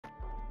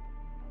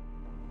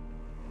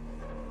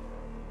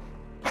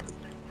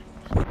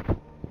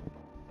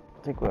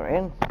think we're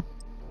in.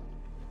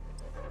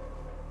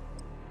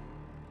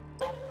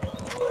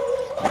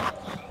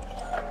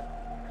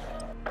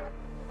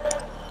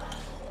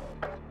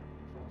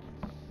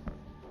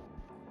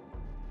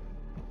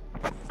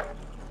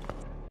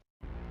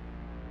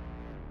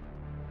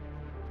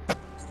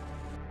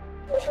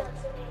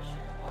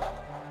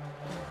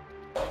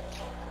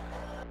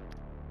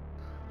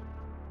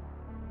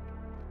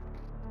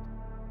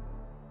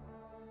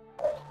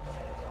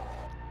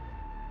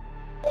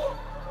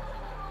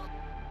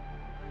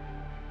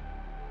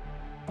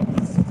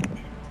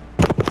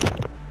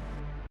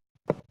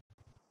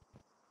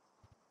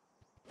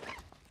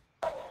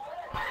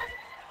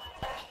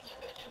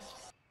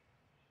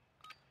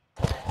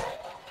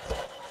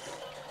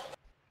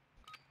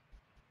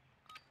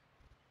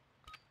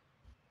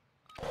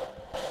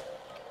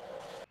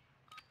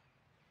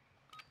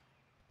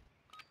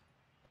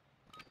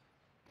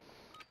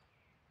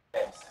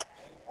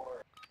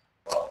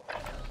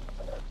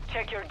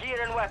 Check your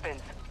gear and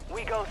weapons.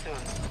 We go soon.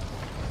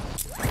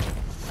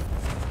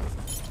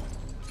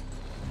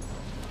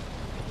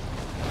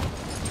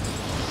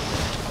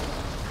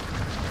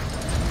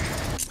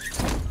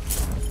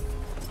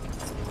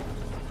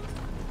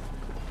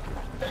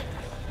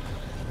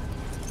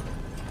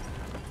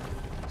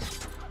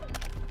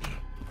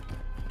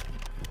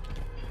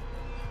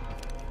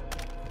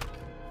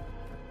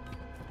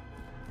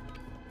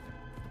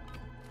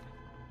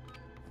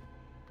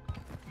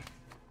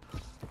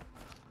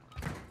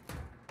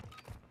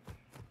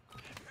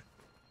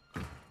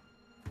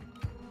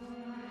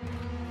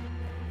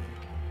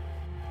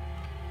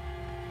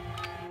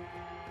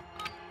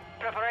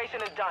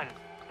 Preparation is done.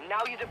 Now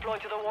you deploy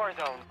to the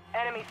Warzone.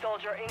 Enemy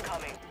soldier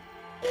incoming.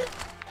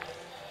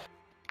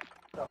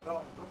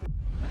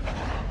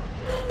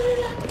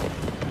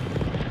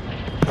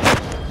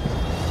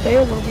 Hey,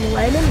 where we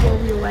landing? Where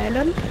we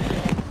landing?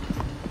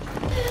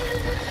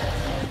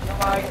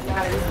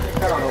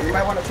 You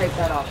might want to take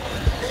that off.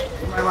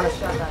 You might want to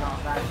shut that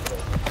off, actually.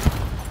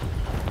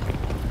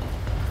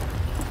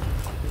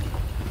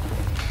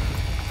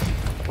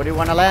 Where do you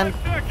want to land?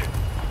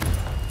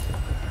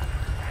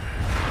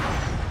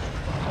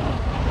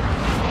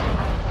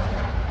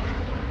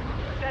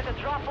 Set a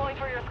drop point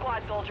for your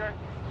squad, soldier.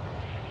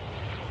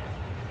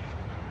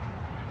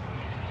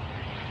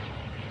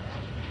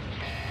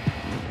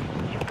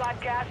 You've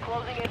got gas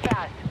closing in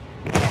fast.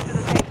 Get to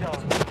the safe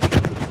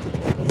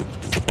zone.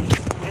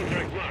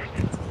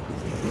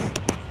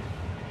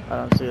 I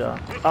don't see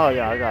that. Oh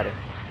yeah, I got it.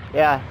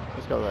 Yeah,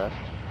 let's go there.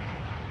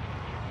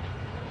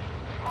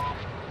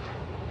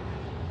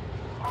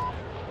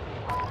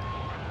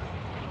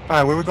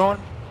 Alright, where we going?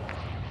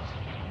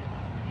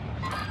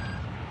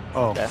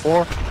 Oh, Okay.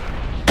 4?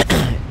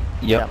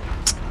 Yep.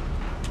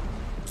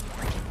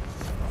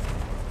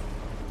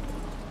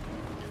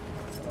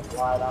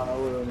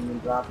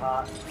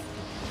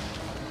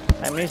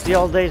 I miss the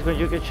old days when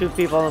you could shoot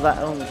people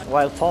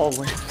while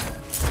falling.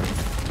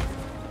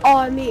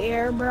 Oh, in the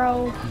air,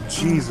 bro.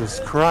 Jesus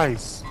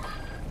Christ.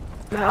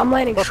 Man, I'm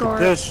landing Look short. at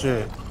this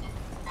shit.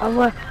 I'm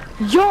like,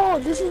 yo,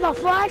 this is the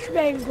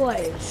flashbang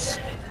place.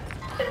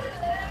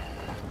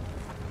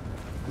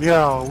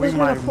 Yo, we Where's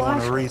might my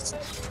want to flash?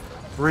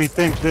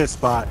 rethink this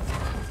spot.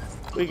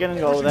 We can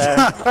go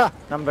there.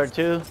 Number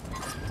 2.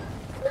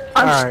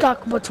 I'm Alright.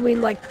 stuck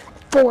between like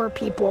 4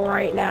 people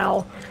right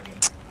now.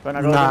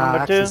 Wanna go Nah, to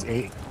number 2? Axis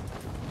 8.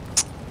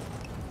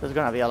 There's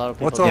gonna be a lot of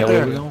people. What's up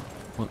there. there?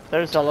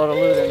 There's a lot of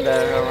loot in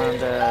there around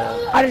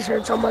the... I just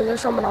heard someone. There's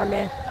someone on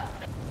there.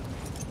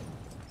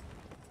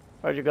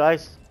 Where'd you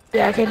guys?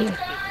 Yeah, I can.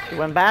 You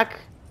went back?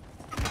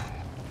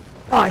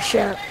 Oh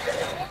shit.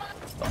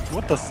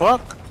 What the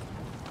fuck?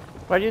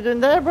 What are you doing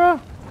there, bro?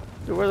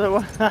 You were the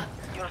one.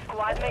 Your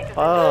squad mate is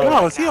Oh.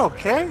 No, is he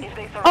okay? If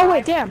they survive, Oh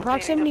wait, damn. they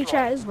Proximity deploy.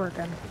 chat is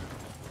working.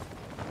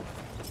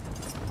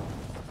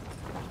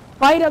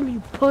 Fight him, you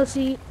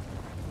pussy.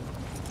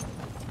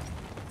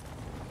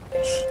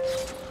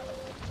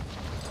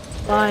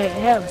 Fight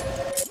him.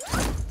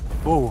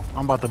 Oh,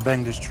 I'm about to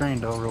bang this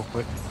train though real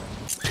quick.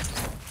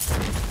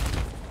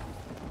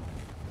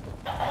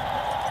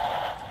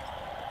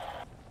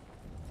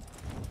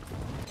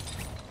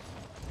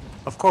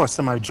 Of course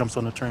somebody jumps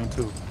on the train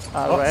too.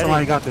 Oh, Already?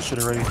 somebody got this shit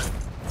already.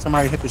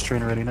 Somebody hit this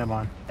train already, never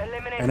mind.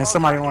 Eliminate And there's all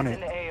somebody on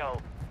targets it. in the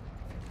AO.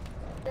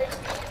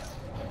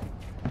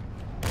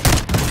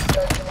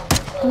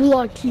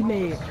 Gulag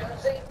teammate.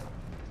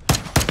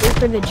 Wait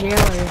for the jailer.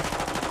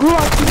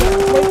 Gulag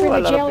teammate. Wait Ooh, for a the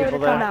lot of jailer people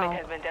to come there. out.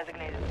 Has been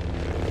designated.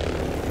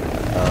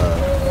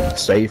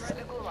 Safe. To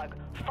the Gulag.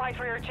 Fight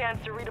for your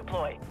chance to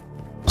redeploy.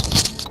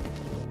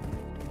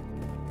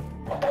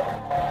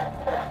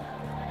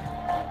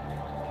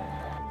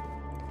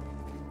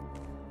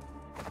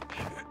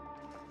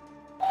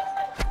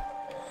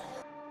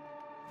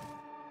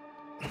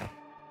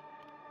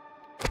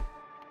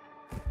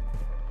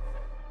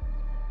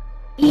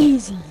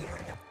 Easy.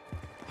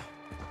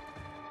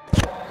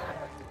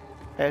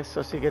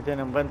 Eso sí que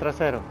tiene un buen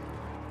trasero.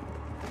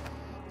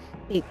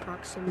 Eight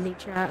proximity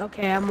chat.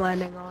 Okay, I'm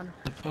landing on.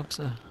 The fuck's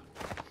that?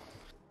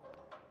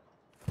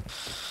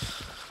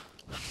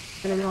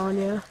 Getting on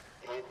you.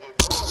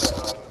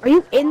 Are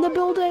you in the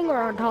building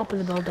or on top of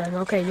the building?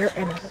 Okay, you're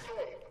in it.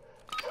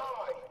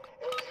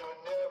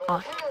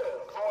 Ah.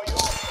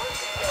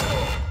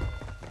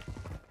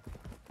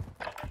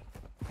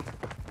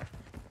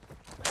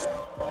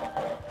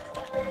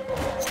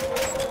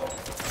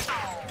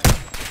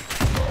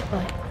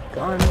 Like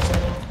guns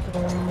and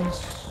guns.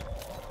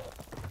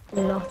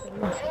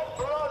 Nothing.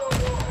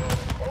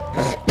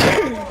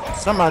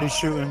 Somebody's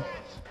shooting.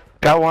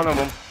 Got one of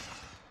them.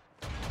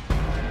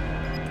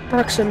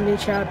 Proximity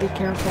chat, be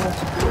careful.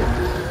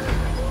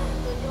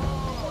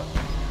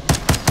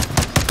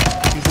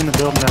 He's in the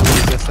building that we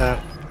were just at.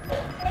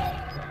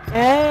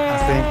 Hey! I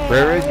think.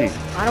 Where is he?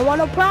 I don't want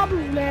no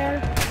problems,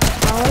 man.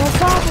 I don't want no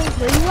problems.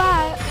 Where you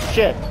at?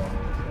 Shit.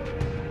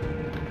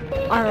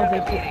 I don't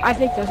think. I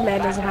think this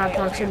man doesn't have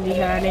proximity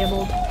chat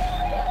enabled.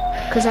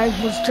 Cause I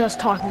was just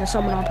talking to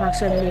someone on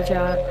proximity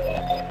chat.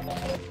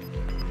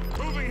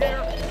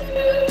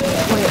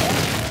 Wait.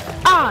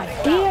 Ah,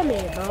 damn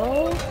it,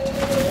 bro.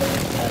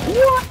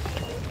 What?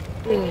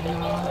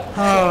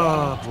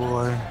 Oh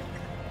boy.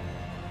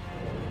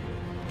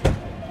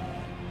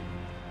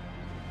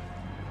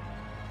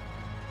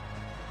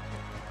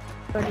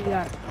 What do you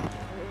got?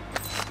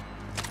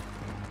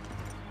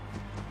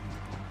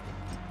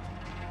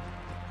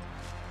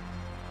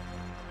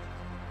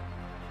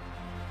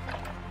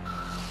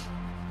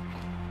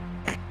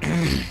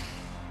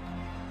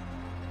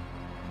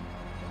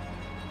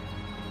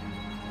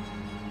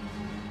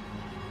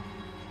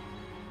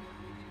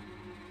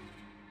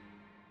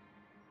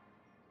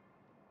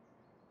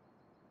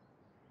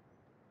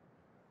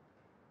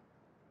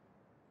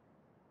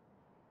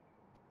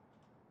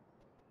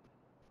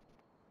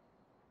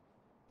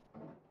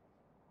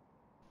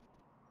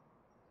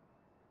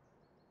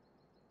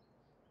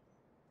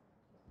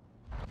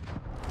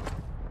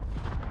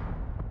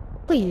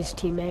 Please,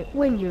 teammate,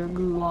 win your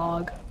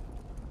gulag.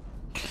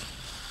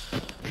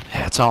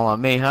 It's all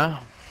on me, huh?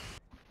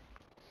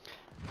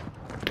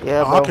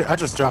 Yeah, Oh, bro. okay, I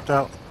just dropped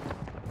out.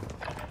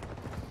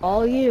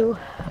 All you.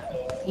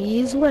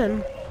 Please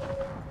win.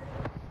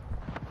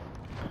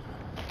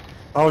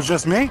 Oh, it's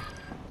just me?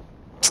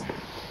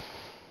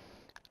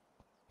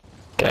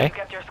 Okay. You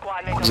kept your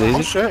squad mates Easy.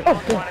 Oh shit.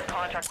 wanted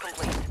contract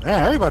complete.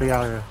 Yeah, everybody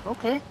out here.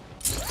 Okay.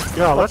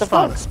 Yo, let's the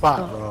find fuck? a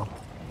spot, bro.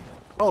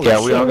 Holy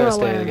Yeah, we all shit. gotta No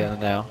stay way. together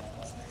now.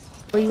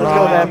 Where you Let's at?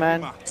 go there,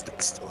 man.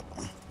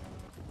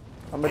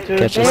 Number 2.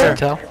 Catch us There.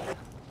 intel.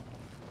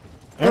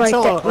 Right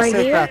Intel, there- a right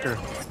safe here? cracker.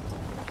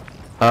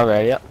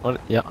 Alright, yeah.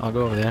 Yeah, I'll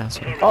go over there.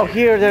 So. Oh,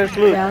 here, there's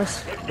loot.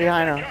 Yes.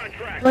 Behind her.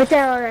 Right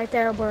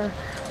there, bro.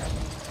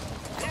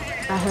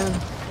 I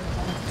have.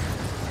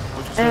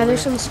 And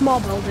there's some small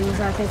buildings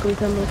I think we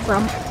can look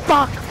from.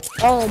 Fuck!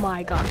 Oh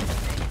my god.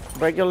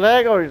 Break your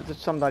leg or is there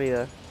somebody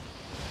there?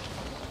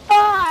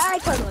 Oh, I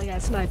totally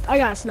got sniped. I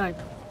got sniped.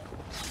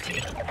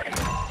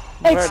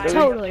 Where, It's dude?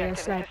 totally a Objective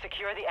is snipe. to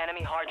secure the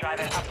enemy hard drive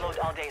and upload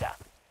all data.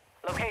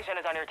 Location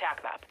is on your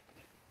attack map.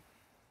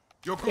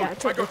 Yeah,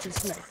 it's a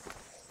snipe.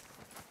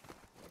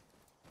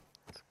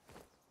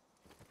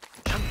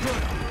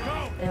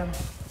 Damn.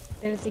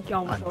 I didn't think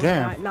y'all was Ah, over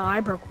damn. that. No, I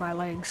broke my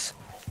legs.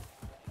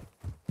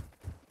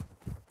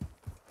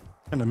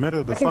 In the middle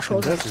of the My fucking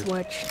controls are desert.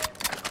 switched.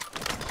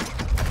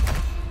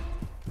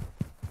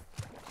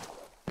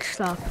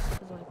 Stuff.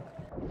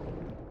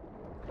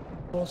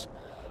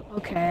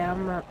 Okay,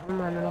 I'm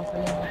running off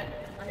anyway.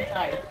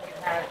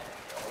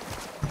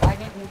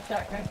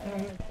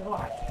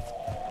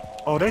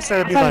 Oh, they said I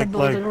it'd be found a like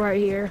building right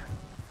here.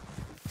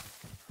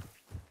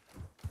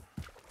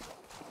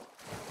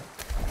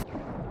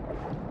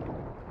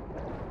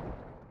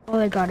 All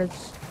I got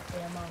is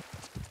ammo.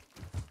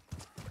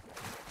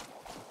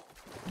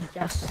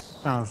 Yes.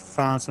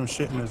 found some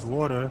shit in this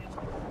water.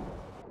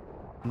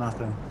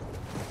 Nothing.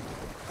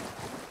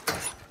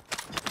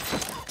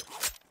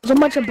 There's a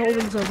bunch of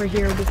buildings over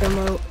here we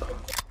can loot.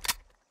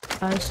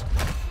 Guys.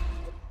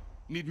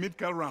 Need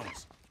mid-cal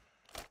rounds.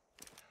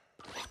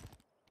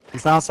 You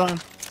found something?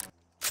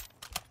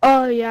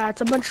 Oh yeah,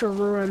 it's a bunch of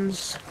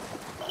ruins.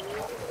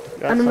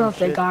 Got I don't know some if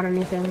they shit. got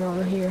anything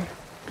over here.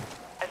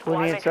 A squad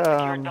mate needs, has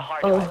secured the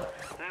hard oh.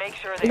 drive. Make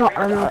sure I they got rear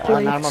armor the An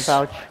plates. armor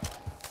pouch.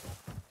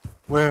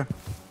 Where?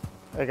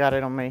 I got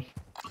it on me.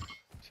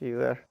 See you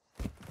there.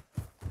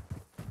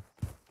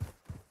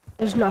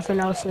 There's nothing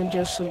else than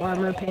just some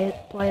armor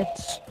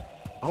plates.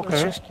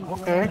 Okay. just keep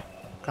Okay. going.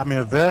 Got me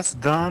a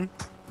vest done.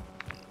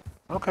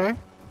 Okay.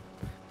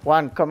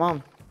 One, come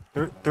on.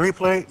 Three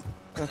plate.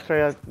 Go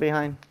straight out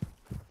behind.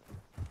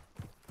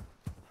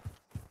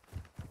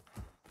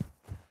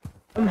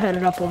 I'm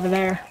headed up over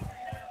there.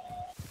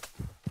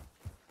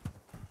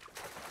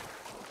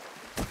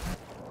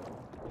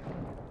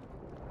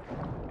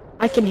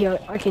 I can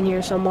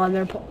hear someone.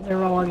 They're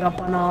rolling up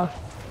on a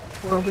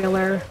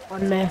four-wheeler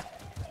on me.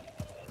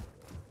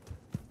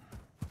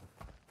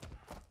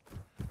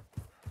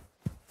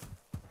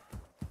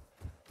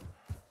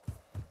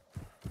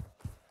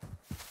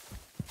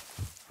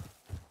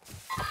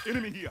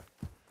 Enemy here.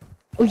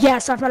 Oh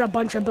yes, I've got a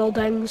bunch of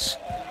buildings.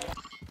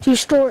 Two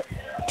story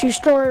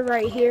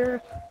right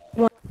here.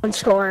 One One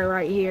story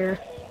right here.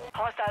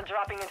 Hostile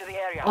dropping into the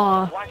area.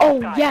 Watch the Oh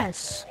skies.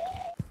 yes.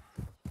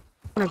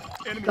 Oh,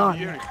 Enemy God.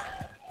 in the area.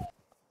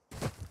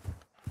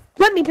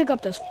 Let me pick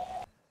up this.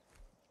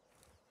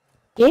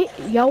 Yeah,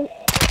 yo.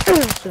 Pick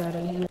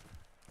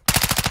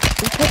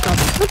up.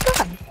 What's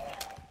that?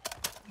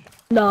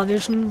 No,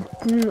 there's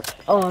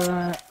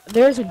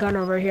there's a gun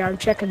over here. I'm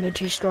checking the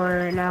G-store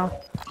right now.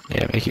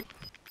 Yeah, make it.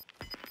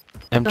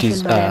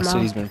 Empty's, Nothing but ammo.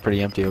 city's been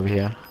pretty empty over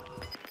here.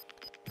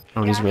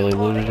 Nobody's Gas really is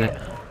closing looted in.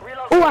 it.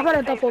 Oh, I got a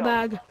Relocating the safe duffel zone.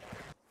 bag.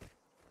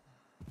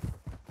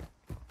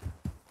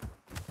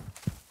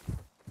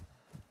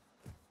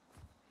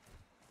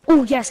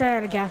 Oh yes, I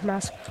had a gas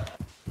mask.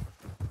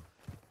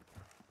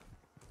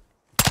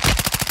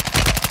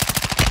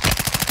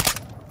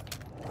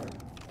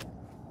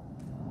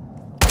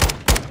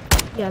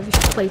 Yeah, there's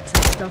plates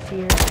and stuff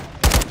here.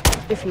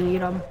 If you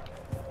need them.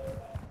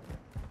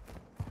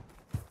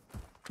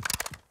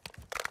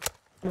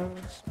 No,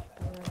 it's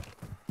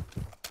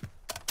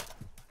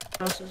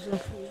house is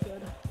looking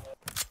good.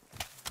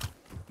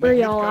 Where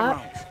Need y'all mid-cal at?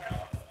 rounds.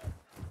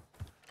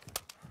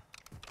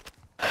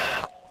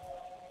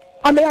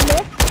 I'm there.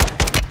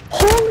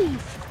 Holy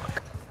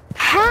fuck!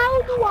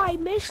 How do I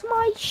miss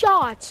my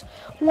shots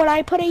when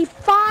I put an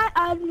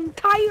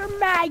entire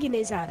mag in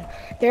his head?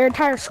 Their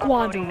entire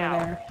squad's Uploading over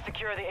now. there.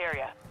 Secure the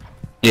area.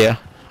 Yeah.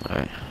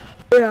 Alright.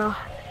 Yeah.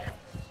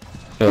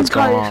 So what's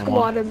going Entire on?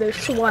 squad in their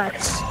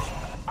sweats.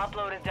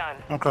 Upload is done.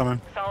 I'm coming.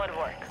 Solid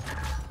work.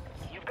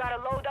 You've got a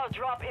loadout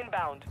drop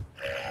inbound.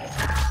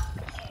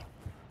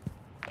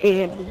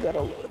 And we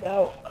gotta load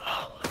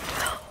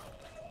out.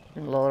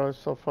 Loader is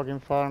so fucking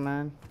far,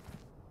 man.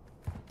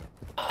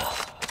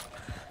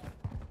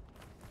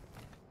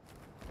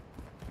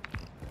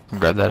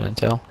 Grab that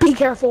intel. Be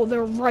careful,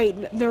 they're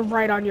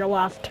right on your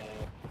left.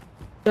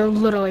 They're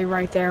literally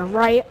right there,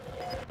 right?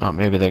 Oh,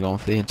 maybe they're going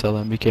for the intel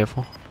then. Be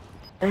careful.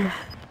 They're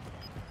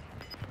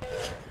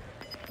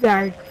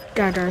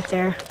right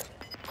there.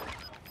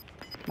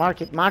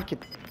 Mark it, mark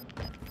it.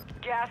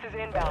 Gas is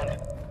inbound.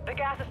 The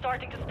gas is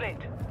starting to split.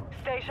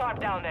 Stay sharp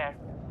down there.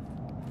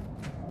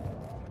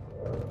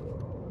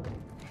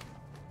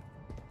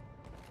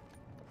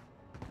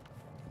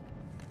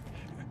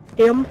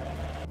 Him?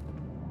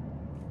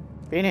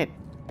 Pin it.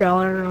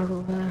 Going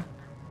over.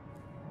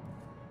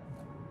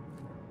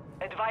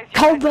 Advise you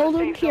Tall head to the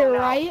building safe zone here, now.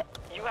 right?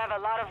 You have a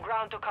lot of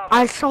ground to cover.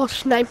 I saw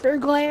sniper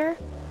glare.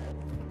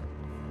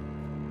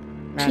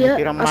 Man, See if it?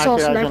 you don't I mark saw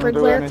it, I sniper don't do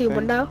glare through anything.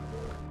 window.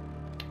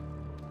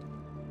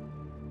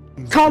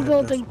 Tall Yeah,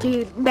 building that's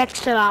what- to next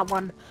to that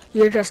one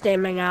you're just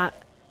aiming at.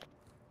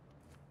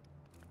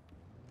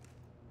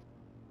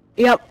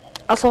 Yep,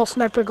 I saw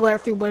sniper glare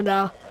through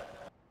window.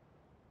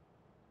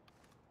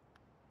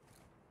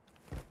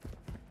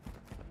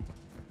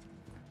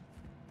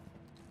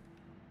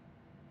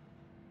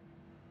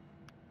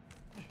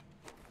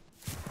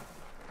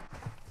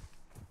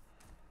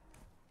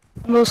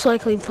 Most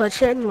likely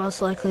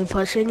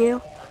pushing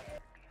you.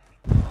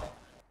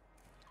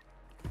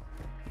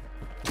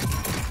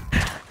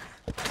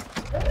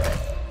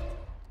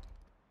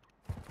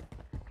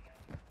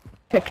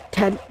 Pick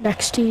tent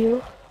next to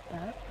you.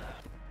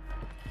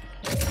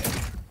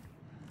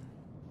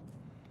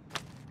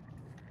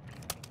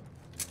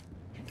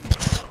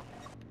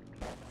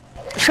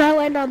 Should I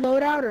land on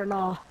loadout or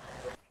no?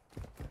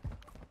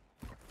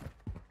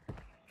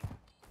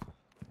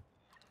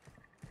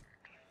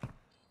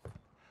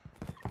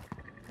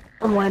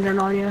 I'm landing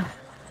on you.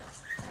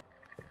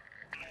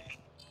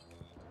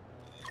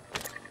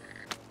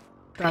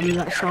 Grab me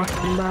that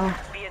shotgun bow.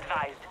 Be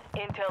advised,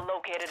 Intel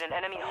located an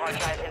enemy hard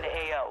drive in the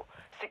AO.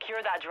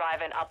 Secure that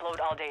drive and upload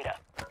all data.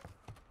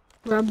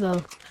 Grab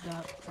the.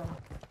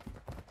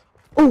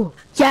 Oh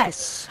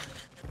yes.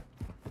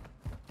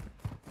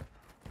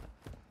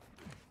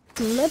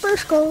 Never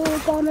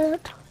scope on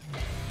it.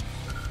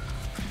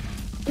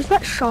 Is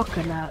that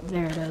shotgun at?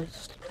 There it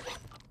is.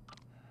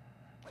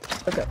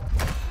 Okay.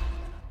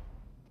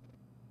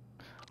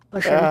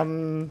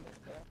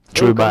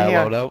 Should we Luke, buy I'm a here.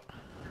 loadout?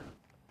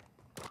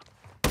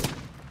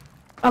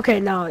 Okay,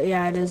 no,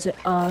 yeah, it is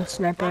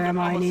sniper Found an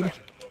ammo I ammo need.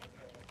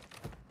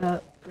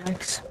 section.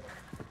 Thanks.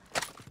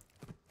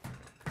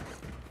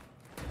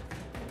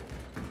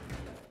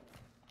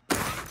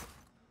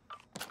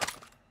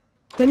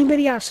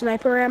 Anybody got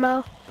sniper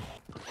ammo?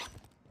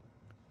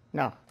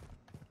 No.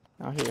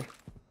 Not here.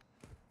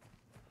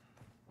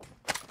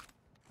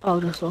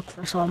 I'll just look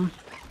for some.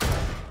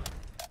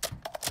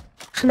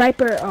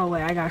 Sniper, oh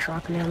wait, I got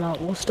shotgun ammo.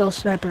 We'll still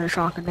sniper and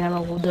shotgun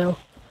ammo, we'll do.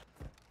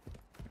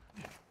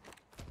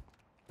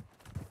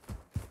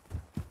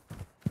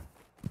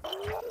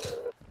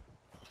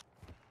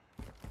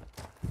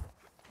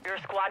 Your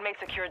squad mate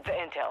secured the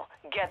intel.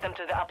 Get them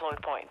to the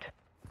upload point.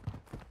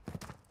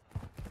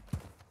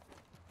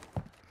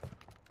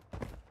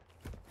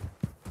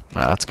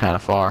 That's kind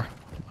of far.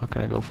 How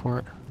can I go for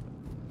it?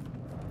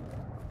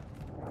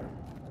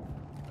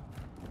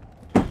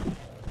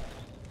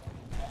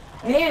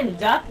 Me and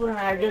Duckland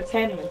are just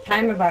having the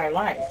time of our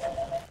life,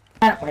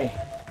 aren't we?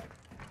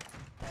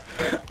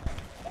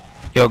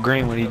 Yo,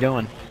 Green, what are you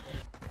doing?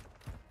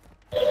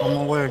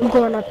 way. I'm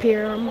going up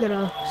here. I'm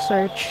gonna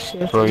search. See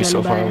if Bro, you're there's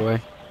so far anybody.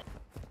 away.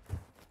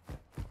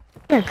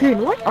 Yeah,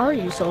 Green. What are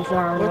you so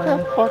far What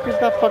away? the fuck is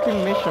that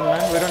fucking mission,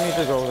 man? We don't need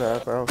to go there,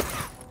 bro.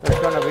 It's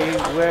gonna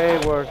be way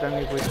worse than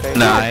if we stay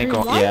Nah, here. I ain't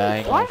Green, going. Yeah, I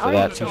ain't why going for are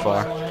that you too so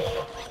far. away?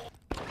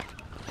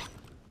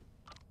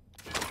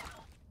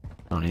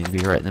 Don't need to be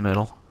right in the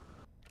middle.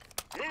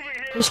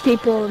 There's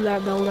people in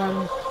that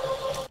building.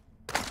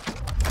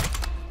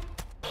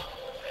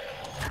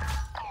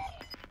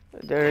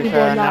 There is People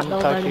are an not ammo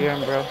building. here,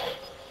 bro.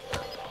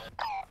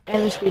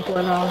 And there's people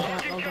in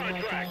that building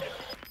right there.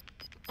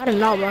 I did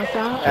not like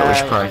that. Yeah, we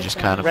should Uh, probably just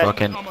kind of red-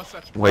 fucking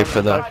wait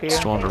for the Here.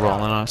 storm to roll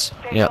on us.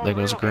 Yeah, there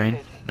goes green.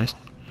 Nice.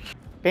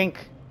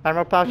 Pink.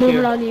 Armor pouch Moving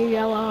here. on you,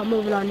 yellow. I'm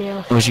moving on you.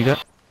 What you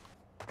got?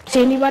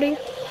 See anybody?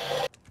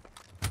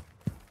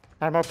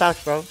 Armor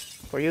pouch, bro.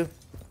 For you.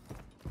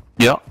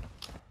 Yep.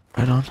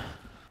 Right on.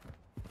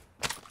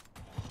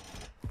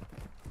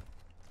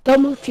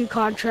 Don't move to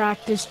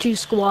contract. There's 2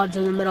 squads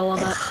in the middle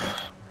of it.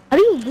 How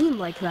do you lean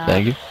like that?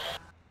 Thank you.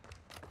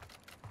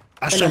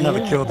 I should never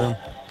killed him.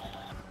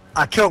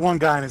 I killed one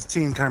guy and his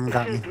team came and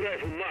got me.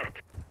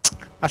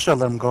 I should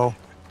let him go.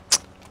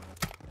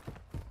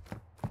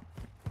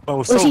 But it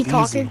was Was so he easy.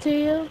 talking to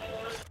you?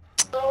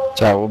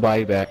 Sorry, we'll buy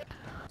you back.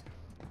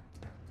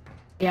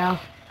 Yeah.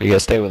 You gotta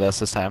stay with us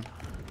this time.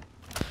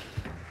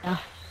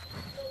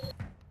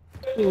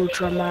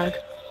 Ultra mag.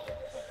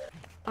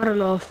 I don't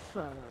know if.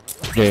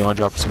 Yeah, you wanna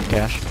drop us some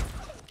cash?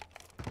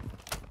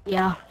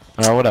 Yeah.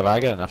 Or whatever, I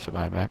got enough to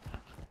buy back.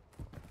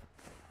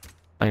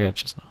 I got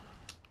just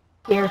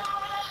Here.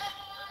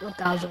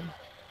 1,000.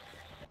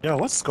 Yo,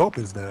 what scope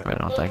is that? right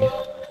on, thank you.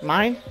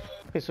 Mine?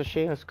 Piece of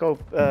shit.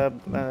 Scope. Yeah,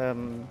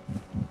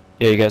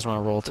 you guys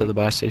wanna roll to the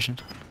buy station?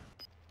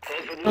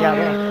 Yeah,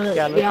 bro.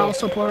 Yeah,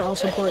 let's go. I'll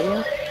support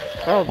you.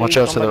 Oh, Watch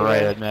there's out to the somebody right,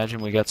 there. I'd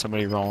imagine we got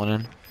somebody rolling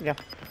in. Yeah.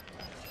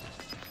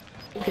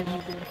 Okay,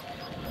 you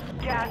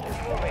good. Gas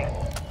is moving.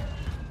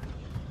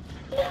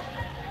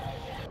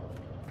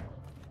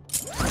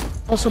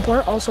 I'll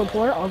support,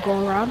 I'll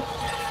go around.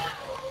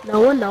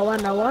 No one.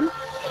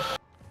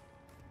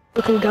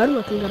 Looking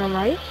good on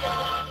right.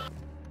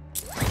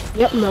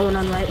 Yep, no one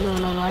on right. Zone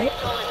is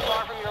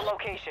far from your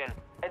location.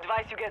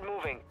 Advise you get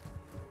moving.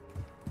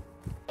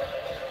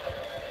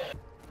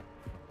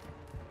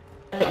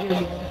 You're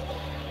good.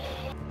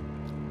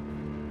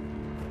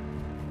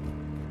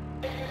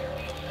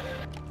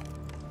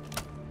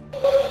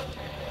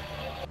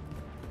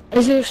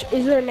 Is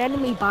there an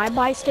enemy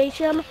buy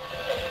station?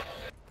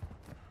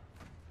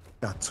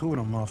 Got 2 of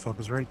them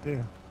motherfuckers right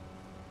there.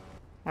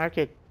 Mark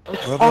it.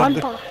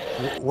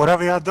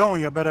 Whatever y'all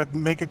doing, you better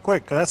make it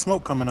quick, 'cause that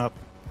smoke coming up.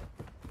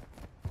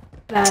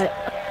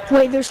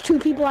 Wait, there's 2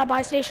 people at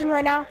buy station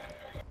right now?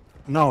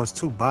 No, it's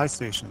 2 buy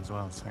stations,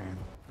 what I'm saying.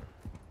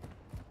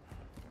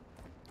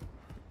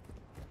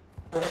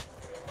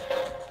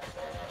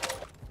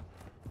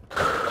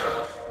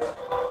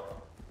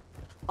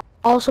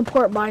 I'll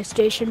support buy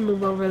station,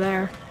 move over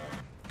there.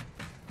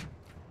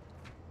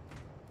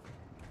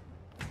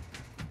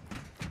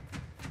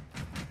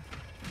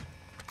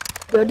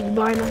 Good, you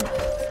buying them?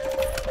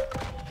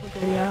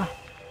 Okay, yeah.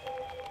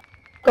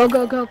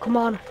 Go, come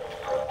on.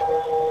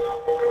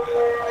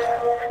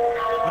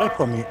 Why they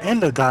put me in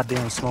the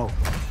goddamn smoke?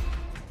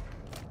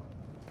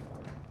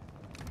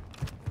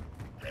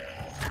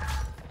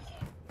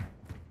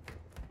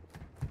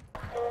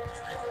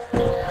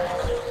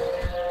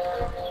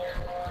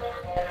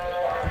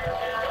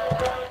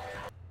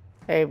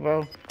 Hey,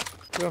 bro.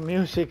 Your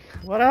music.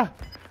 What up?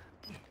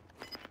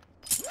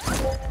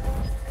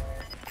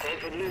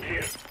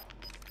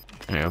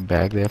 There, a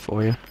bag there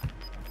for you.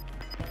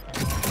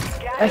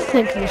 I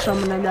think there's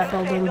someone in that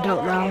building,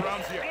 don't know.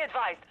 Be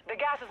advised, the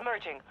gas is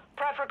merging.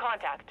 Prep for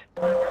contact.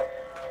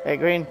 Hey,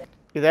 Green.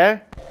 You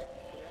there?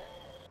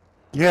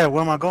 Yeah,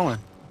 where am I going?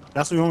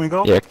 That's where you want me to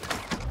go? Yeah.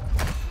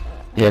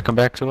 Yeah, come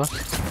back to us.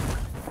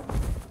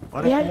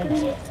 Why they-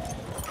 Yeah,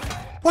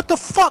 What the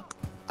fuck?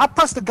 I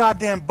pressed the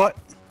goddamn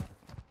button.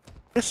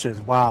 This shit's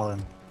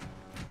wildin'.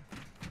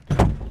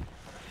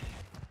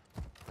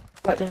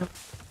 What?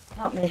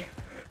 Help me.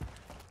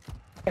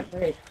 Can't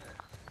breathe.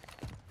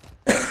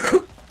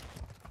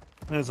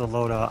 There's a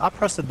loadout. I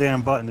pressed the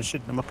damn button. The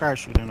shit, my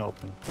parachute didn't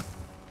open.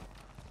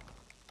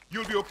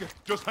 You'll be okay.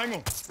 Just hang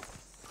on.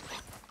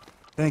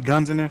 There ain't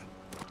guns in there?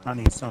 I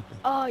need something.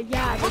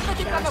 yeah,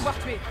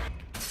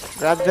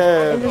 Grab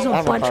There's the a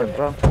armor bunch pouch, of-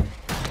 bro.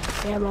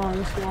 ammo on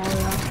this wall,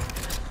 yeah.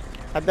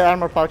 Have the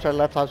armor pouch I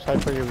left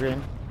outside for you,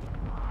 Green.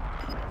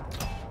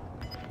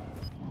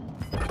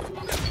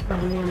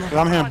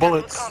 I'm hearing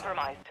bullets.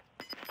 Compromised.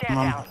 Stand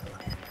Mom. down.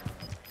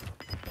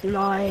 No,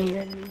 I ain't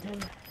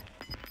anything.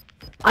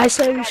 I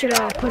say we should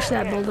push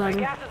that The building.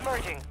 gas is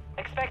merging.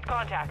 Expect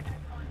contact.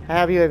 I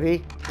have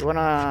UAV. You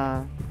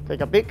wanna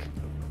take a peek?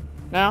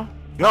 Now?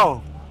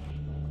 Yo!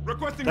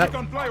 Requesting That-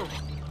 recon flyover.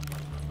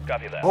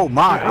 Oh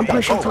my! I'm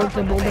pushing Oh, towards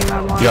the building I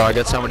want. Yo, I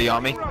got somebody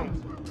on me.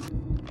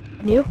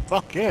 You?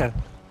 fuck yeah.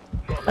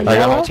 A I got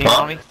yellow? my team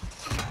on me.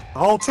 The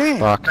whole team.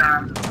 Fuck.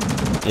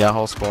 Yeah,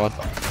 whole squad.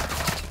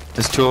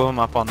 There's 2 of them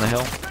up on the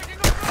hill.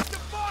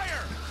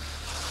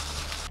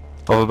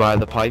 Over by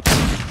the pipe.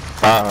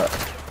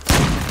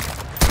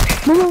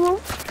 Move, move,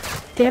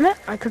 move. Damn it,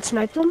 I could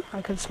snipe them.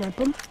 I could snipe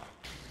them.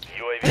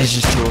 There's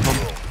just two of them.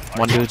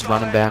 One dude's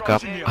running back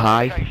up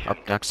high, up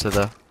next to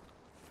the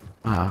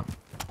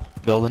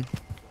building.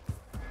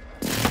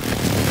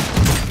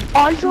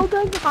 On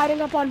building?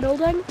 Hiding up on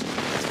building?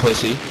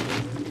 Pussy.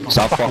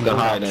 Stop fucking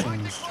hiding.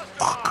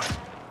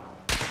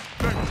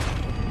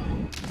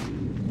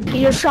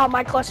 He just shot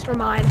my cluster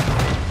mine.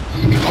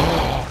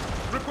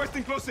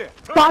 Requesting close air.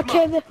 Got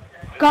kid.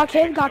 Got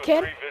kid. Got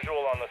kid. Visual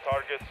on the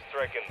target.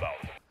 Strike inbound.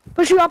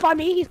 Pushing up on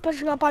me. He's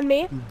pushing up on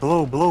me.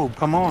 Blue,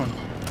 come on.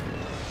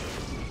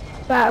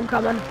 But I'm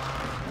coming.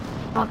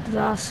 Knocked his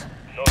ass.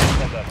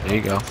 There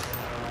you go.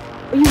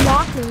 Are you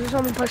knocked? Is there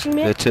someone pushing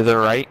me? They're to the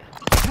right.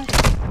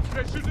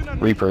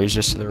 Reaper is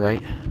just to the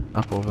right.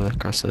 Up over the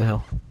crest of the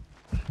hill.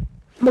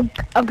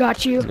 I've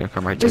got you. He's gonna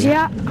come right to Where's he you.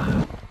 at?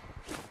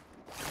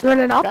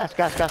 Running up?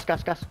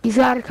 Gas. He's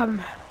gotta come.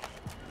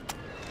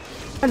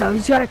 I know,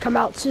 he's gotta come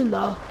out soon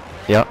though.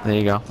 Yep, there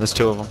you go. There's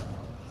two of them.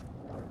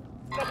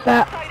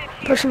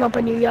 Pushing up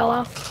on you,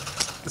 yellow.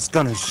 This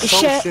gun is so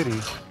Shit.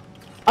 shitty.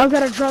 I've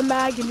got a drum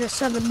mag and just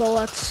 7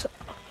 bullets.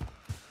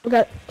 I've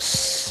got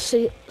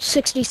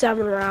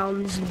 67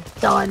 rounds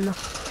done.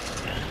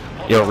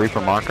 Yo,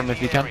 Reaper, mark him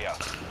if you can.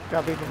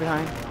 Got people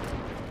behind.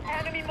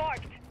 Enemy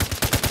marked.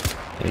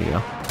 There you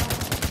go.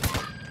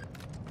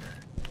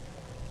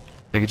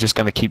 They're just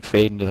gonna keep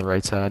fading to the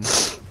right side.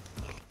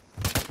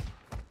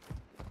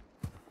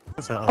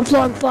 I'm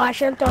throwing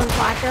flashing.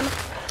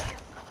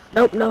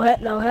 Nope, no hit.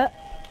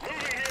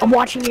 I'm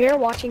watching here.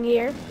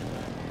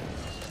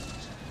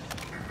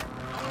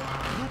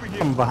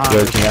 I'm behind.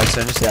 Yo, can you guys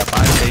send us to that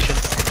buy station?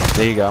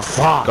 There you go.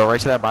 Go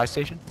right to that buy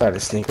station. Try to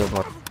sneak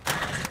up.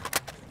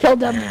 Killed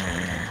them.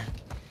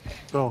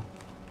 Go.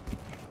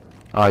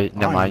 Oh,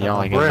 never mind. You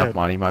only get enough bread.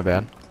 money. My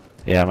bad.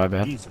 Yeah, my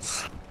bad.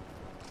 Jesus.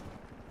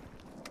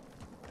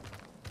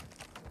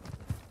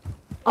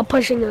 I'm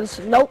pushing this.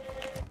 Nope.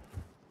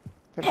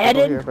 There's people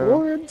Headed here, bro.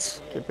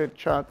 towards. Keep it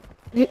shot.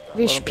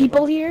 There's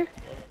people here.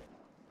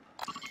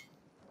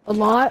 A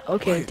lot?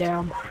 Okay,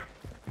 damn.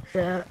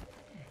 Yeah.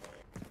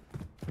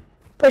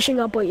 Pushing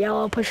up with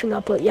yellow.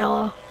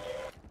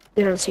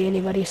 They don't see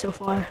anybody so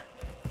far.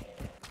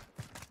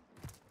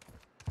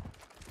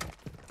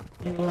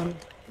 No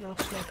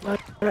smoke.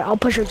 I'll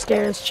push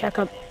upstairs, check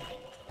up.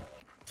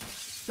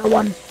 No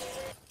one.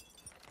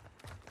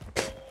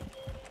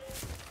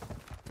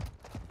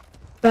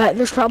 But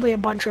there's probably a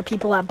bunch of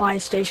people at buy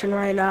station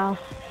right now.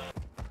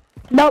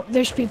 Nope,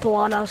 there's people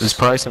on us. There's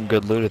probably some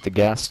good loot at the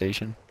gas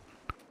station.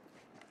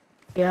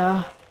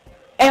 Yeah.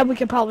 And we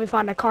could probably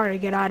find a car to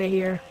get out of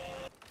here.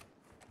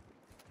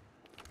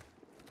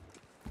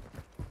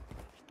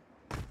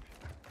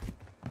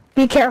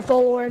 Be careful,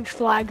 orange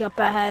flag up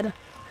ahead.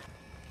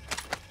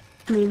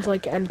 Means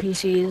like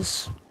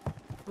NPCs.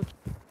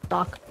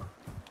 Stuck.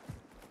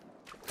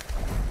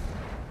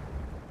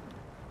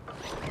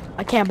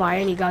 I can't buy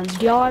any guns.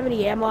 Do y'all have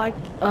any ammo,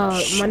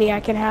 money I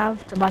can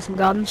have to buy some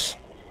guns?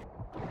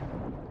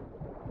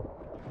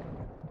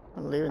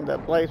 I'm leaving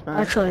that place, man.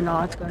 Actually, no,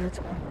 it's good.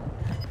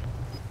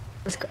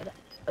 It's good.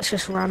 Let's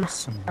just run.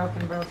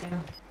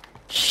 Broken.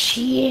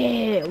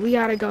 Shit, we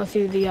gotta go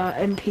through the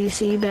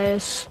NPC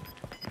base.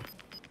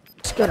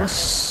 It's gonna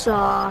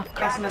suck.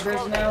 Crossing the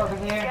bridge now over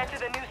here. Get to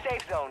the new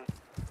safe zone.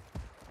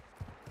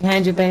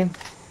 Behind you, babe.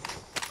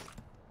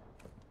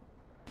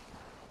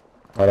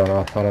 I don't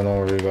know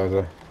where you guys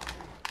are.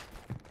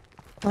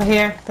 Over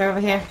here. They're over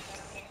here.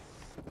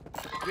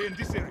 They're in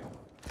this area.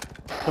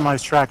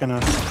 Somebody's tracking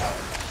us.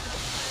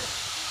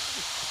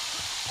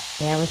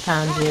 Yeah, we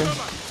found you.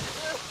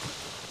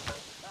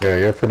 Yeah,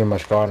 you're pretty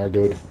much goner,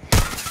 dude.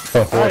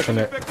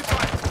 Unfortunate.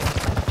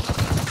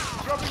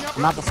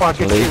 Not before I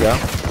get There you you. go.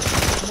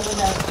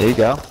 There you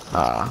go.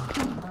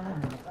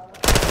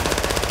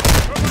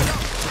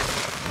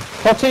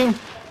 Whole team.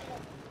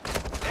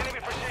 Enemy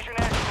precision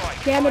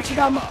airstrike. Damn it, you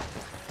dumb.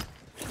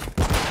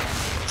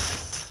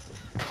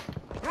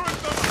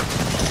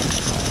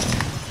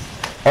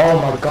 Oh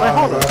my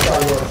god, bro. I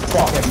thought you were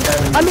fucking dead.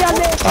 I'm there.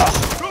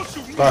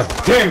 God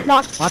damn.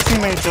 Knocked. My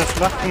teammate just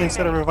left me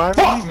instead of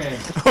reviving me.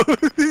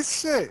 Holy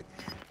shit.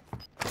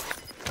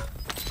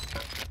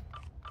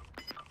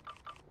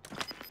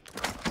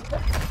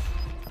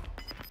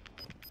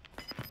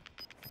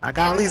 I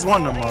got at least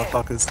one of them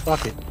motherfuckers.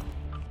 Fuck it.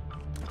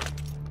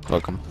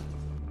 Look 'em.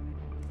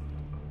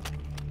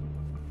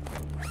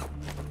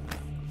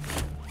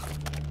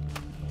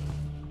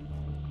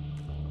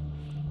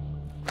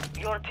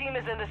 Your team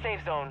is in the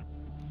safe zone.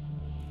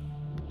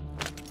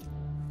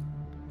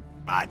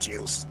 My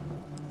juice.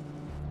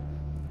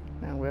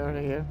 Man, we're out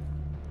of here.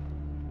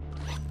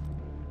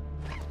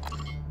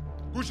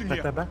 Pushing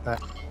Back here.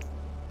 that.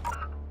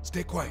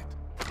 Stay quiet.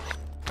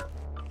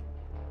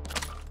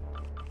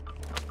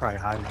 Probably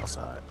hiding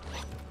outside.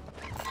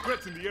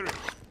 Threats in the area.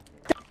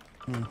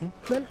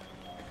 Mm-hmm.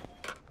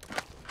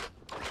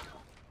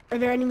 Are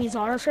there enemies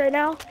on us right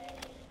now?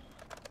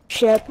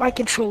 Shit, my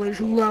controller's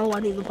low. I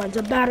need to find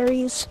some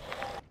batteries.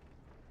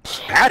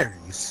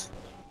 Batteries?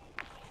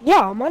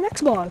 Yeah, I'm on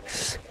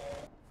Xbox.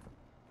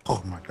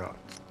 Oh my god.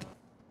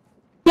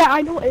 Yeah,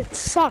 I know, it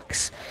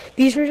sucks.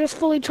 These were just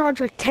fully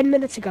charged like 10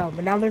 minutes ago,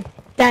 but now they're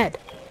dead.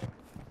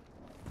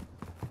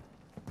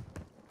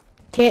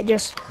 Can't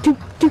just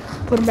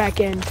put them back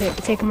in,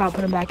 take them out,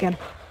 put them back in.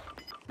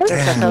 There's a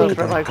Damn, hell look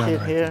at revive that kit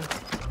gun here.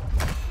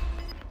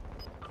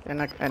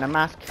 And a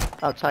mask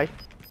outside.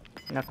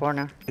 In a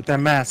corner. Get that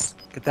mask.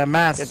 Get that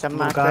mask. Get the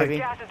little mask, guy. baby.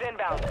 Gas is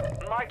inbound.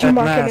 Mark That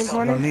Mark it in mask. I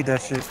corner. don't need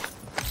that shit.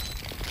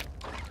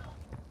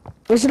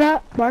 Where's it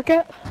at? Mark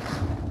it?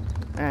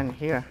 And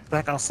here.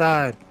 Back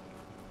outside.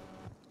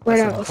 Right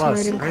That's out, a let's plus.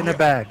 right in. Right in the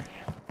bag.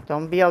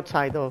 Don't be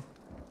outside though.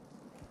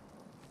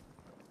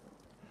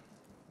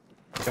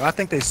 Yo, I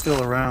think they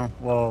still around.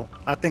 Well,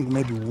 I think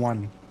maybe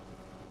one.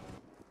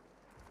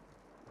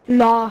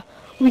 Nah,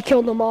 we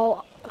killed them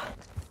all.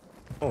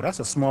 Oh,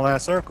 that's a small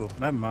ass circle.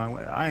 Never mind.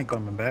 I ain't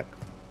coming back.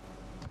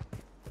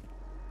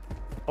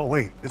 Oh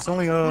wait, it's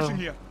only Pushing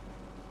here.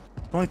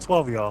 only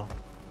 12 of y'all.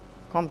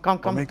 Come.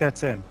 I'll make that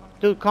 10.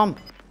 Dude, come.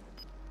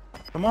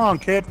 Come on,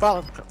 kid.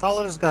 Follow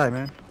this guy,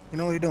 man. You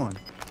know what you're doing.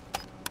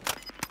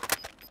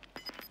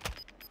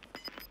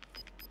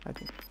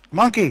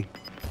 Monkey.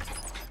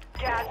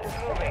 gas is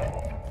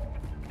moving.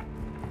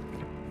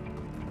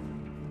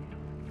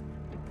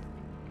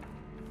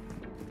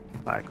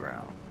 High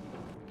ground.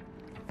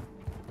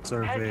 Head to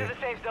Survey. the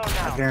safe zone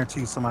I now.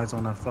 guarantee somebody's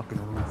on that fucking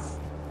roof.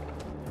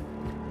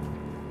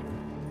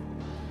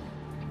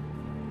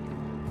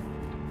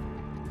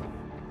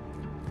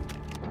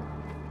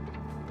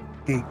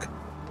 Geek.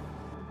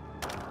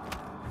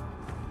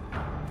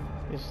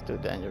 This is too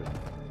dangerous.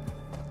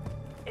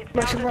 It's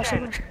Rush, down to rush,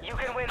 10. rush. You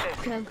can win this.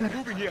 Okay, I'm good.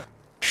 Moving here.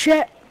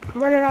 Shit,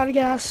 I'm running out of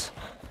gas.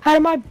 How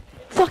did my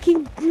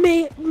fucking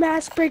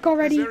mask break This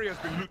already? area has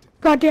been looted.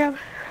 Goddamn.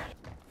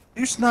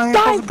 You not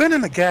Dive. supposed to been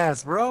in the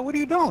gas, bro. What are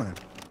you doing?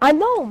 I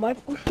know, my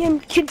fucking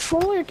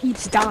controller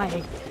keeps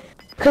dying.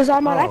 Cause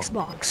I'm on Oh.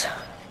 Xbox.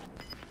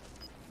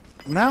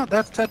 Now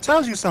that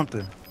tells you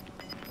something.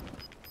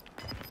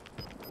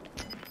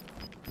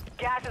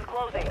 Gas is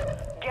closing.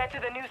 Get to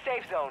the new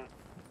safe zone.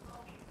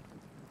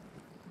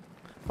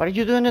 What are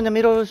you doing in the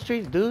middle of the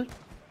street, dude?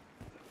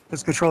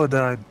 His controller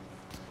died.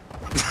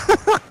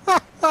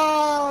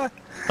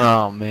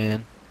 Oh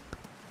man.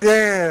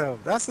 Damn,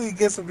 that's what he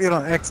gets for being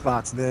on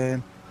Xbox,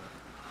 man.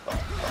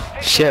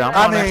 Shit, I'm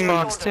I on mean-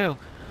 Xbox too.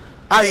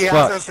 Oh yeah, I What?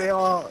 was gonna say,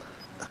 oh.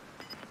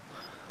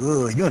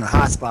 Ugh, you in a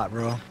hot spot,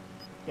 bro.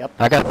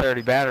 I got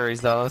 30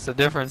 batteries though. That's the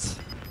difference.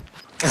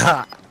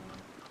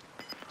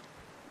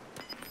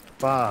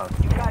 Bob.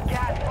 You got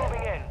gas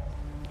moving in.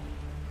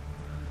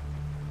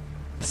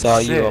 Saw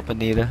you Shit. up,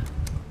 Anita.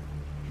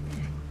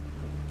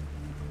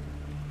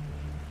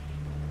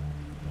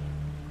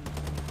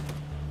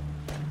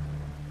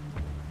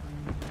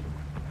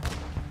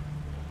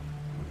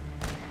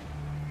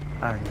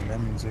 Alright, that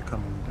means they're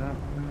coming down.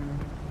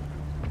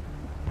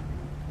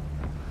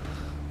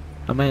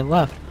 How many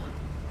left?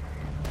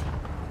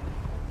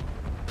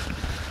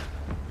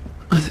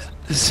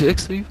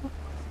 6 people?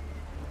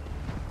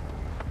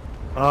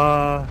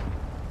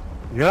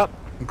 Yep,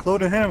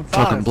 including him. 5.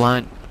 Fucking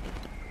blind.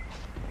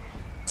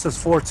 It says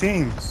 4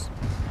 teams.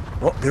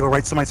 Oh, they go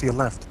right. Somebody to your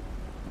left.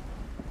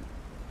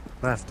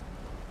 Left.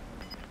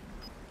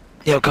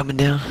 Yo, coming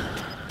down.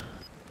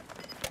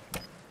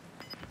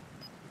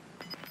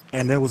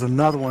 And there was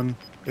another one.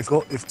 It's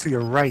to your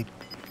right.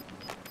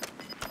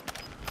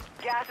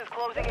 Gas is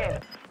closing in.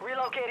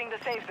 Relocating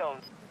the safe zone.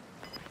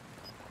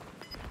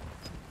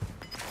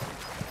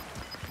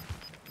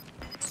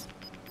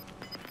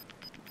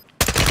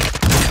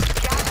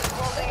 Gas is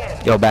closing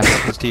in. Yo, back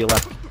up. It's to your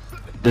left.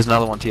 There's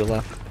another one to your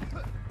left.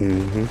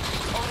 Only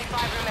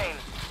 5 remain.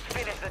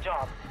 Finish the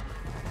job.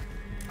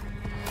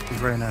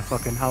 He's right in that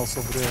fucking house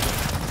over there.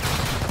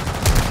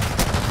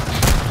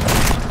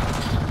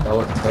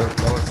 Lower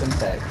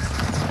syntax.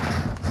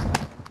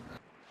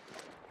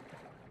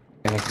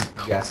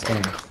 Gas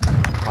can.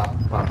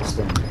 Pop a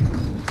spin.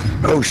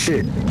 Oh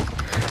shit.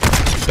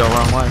 Go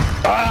wrong way.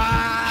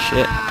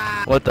 Shit.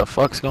 What the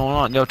fuck's going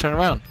on? Yo, turn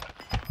around.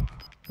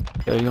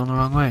 Yo, you're going the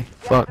wrong way.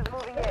 Gas Fuck. is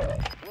moving in.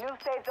 New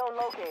safe zone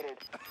located.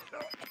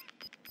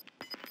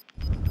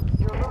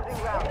 You're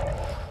losing ground.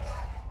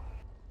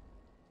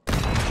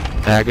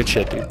 Ah, good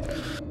shit, dude.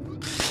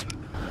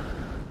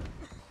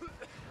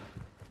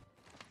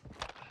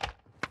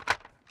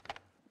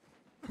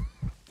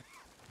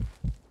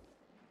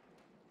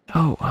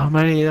 Oh, how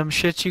many of them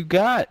shits you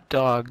got,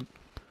 dog?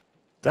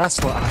 That's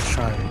what I was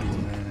trying to do,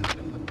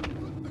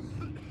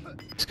 man.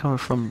 It's coming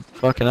from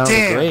fucking out of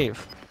Damn. the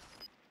grave.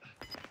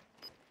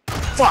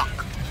 Fuck!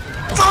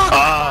 Fuck!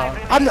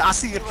 I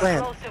see your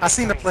plan. I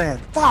seen the plan.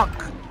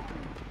 Fuck!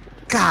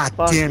 God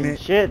damn Fucking it.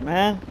 shit,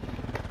 man.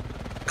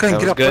 Couldn't That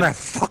get was up good. on that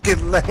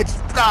fucking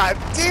ledge. God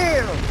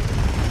damn!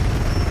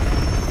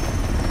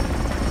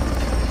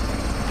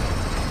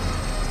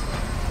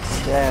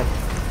 Yeah.